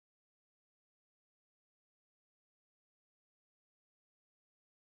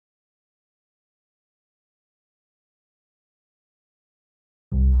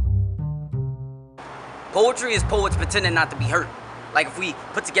Poetry is poets pretending not to be hurt. Like if we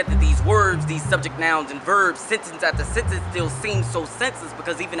put together these words, these subject, nouns, and verbs, sentence after sentence still seems so senseless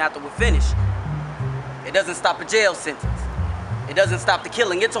because even after we're finished, it doesn't stop a jail sentence. It doesn't stop the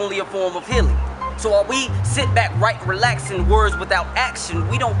killing. It's only a form of healing. So while we sit back, write, and relax in words without action,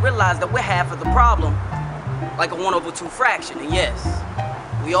 we don't realize that we're half of the problem, like a 1/2 fraction. And yes,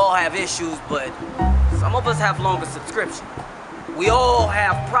 we all have issues, but some of us have longer subscription. We all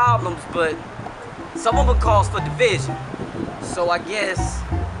have problems, but some of them cause for division. So I guess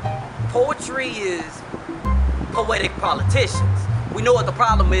poetry is poetic politicians. We know what the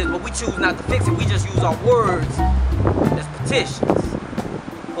problem is, but we choose not to fix it. We just use our words as petitions.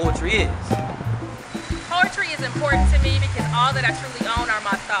 Poetry is. Poetry is important to me because all that I truly own are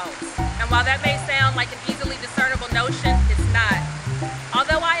my thoughts. And while that may sound like an easily discernible notion, it's not.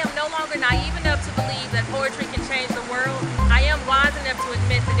 Although I am no longer naive enough to believe that poetry can change the world, I am wise enough to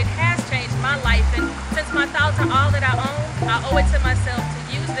admit that it has changed my life, and since my thoughts are all that I own, I owe it to myself to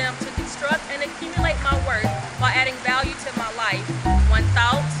use them to construct and accumulate my worth while adding value to my life. One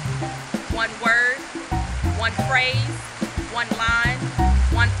thought, one word, one phrase, one line,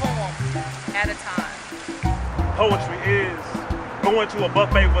 one poem at a time. Poetry is going to a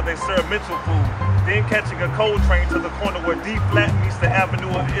buffet where they serve mental food, then catching a cold train to the corner where D flat meets the avenue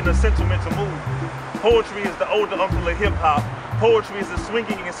in a sentimental mood. Poetry is the older uncle of hip-hop. Poetry is the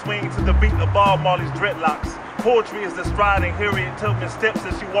swinging and swinging to the beat of Bob Marley's dreadlocks. Poetry is the striding Harriet Tubman steps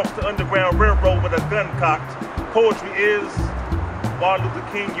as she walks the Underground Railroad with a gun cocked. Poetry is Martin Luther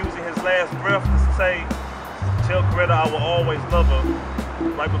King using his last breath to say, "Tell Coretta I will always love her,"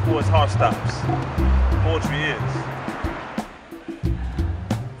 right before his heart stops. Poetry is.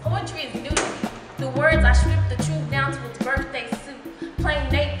 Poetry is nudity. Through words I strip the truth down to its birthday suit. Plain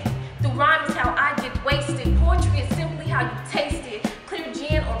naked. Through rhyme is how I get wasted. Poetry is simply how you taste it. Clear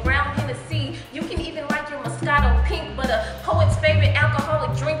gin or brown Hennessy. You can even like your Moscato pink, but a poet's favorite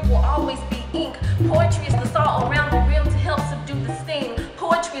alcoholic drink will always be ink. Poetry is the salt around the rim to help subdue the sting.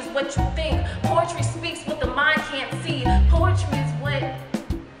 Poetry is what you think. Poetry speaks what the mind can't see. Poetry is what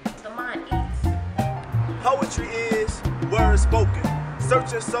the mind eats. Poetry is words spoken,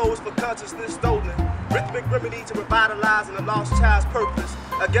 searching souls for consciousness stolen. Rhythmic remedy to revitalizing a lost child's purpose.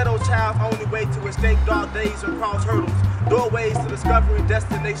 A ghetto child's only way to escape dark days and cross hurdles. Doorways to discovering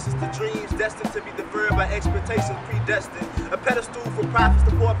destinations to dreams destined to be deferred by expectations predestined. A pedestal for prophets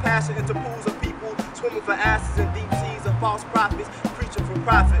to pour passion into pools of people swimming for asses in deep seas of false prophets preaching for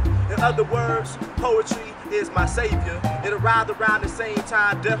profit. In other words, poetry is my savior. It arrived around the same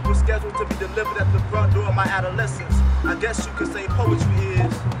time death was scheduled to be delivered at the front door of my adolescence. I guess you could say poetry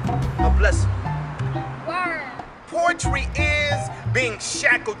is a blessing. Poetry is being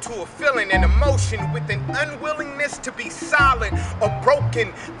shackled to a feeling and emotion with an unwillingness to be silent or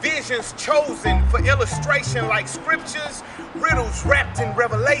broken, visions chosen for illustration like scriptures, riddles wrapped in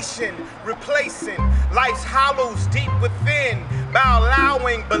revelation, replacing life's hollows deep within by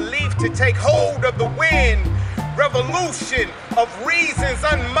allowing belief to take hold of the wind. Revolution of reasons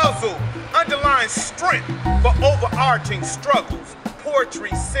unmuzzled, underlying strength for overarching struggles.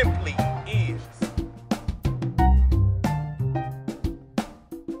 Poetry simply